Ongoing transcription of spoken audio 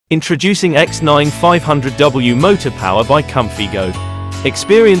Introducing X9 500W motor power by Comfygo.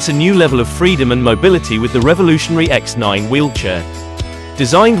 Experience a new level of freedom and mobility with the revolutionary X9 wheelchair.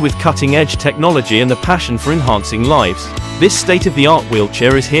 Designed with cutting-edge technology and a passion for enhancing lives, this state-of-the-art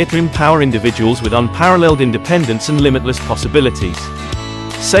wheelchair is here to empower individuals with unparalleled independence and limitless possibilities.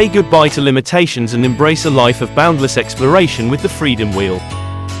 Say goodbye to limitations and embrace a life of boundless exploration with the Freedom Wheel.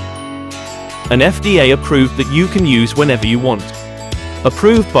 An FDA approved that you can use whenever you want.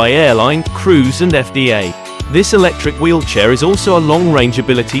 Approved by airline, cruise and FDA. This electric wheelchair is also a long-range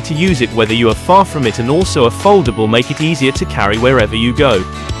ability to use it whether you are far from it, and also a foldable make it easier to carry wherever you go.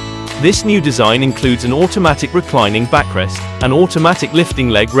 This new design includes an automatic reclining backrest, and automatic lifting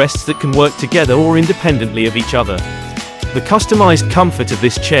leg rests that can work together or independently of each other. The customized comfort of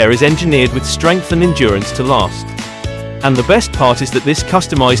this chair is engineered with strength and endurance to last. And the best part is that this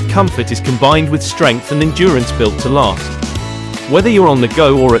customized comfort is combined with strength and endurance built to last. Whether you're on the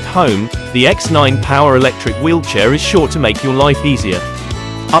go or at home, the X9 Power electric wheelchair is sure to make your life easier.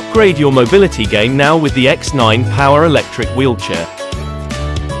 Upgrade your mobility game now with the X9 Power electric wheelchair.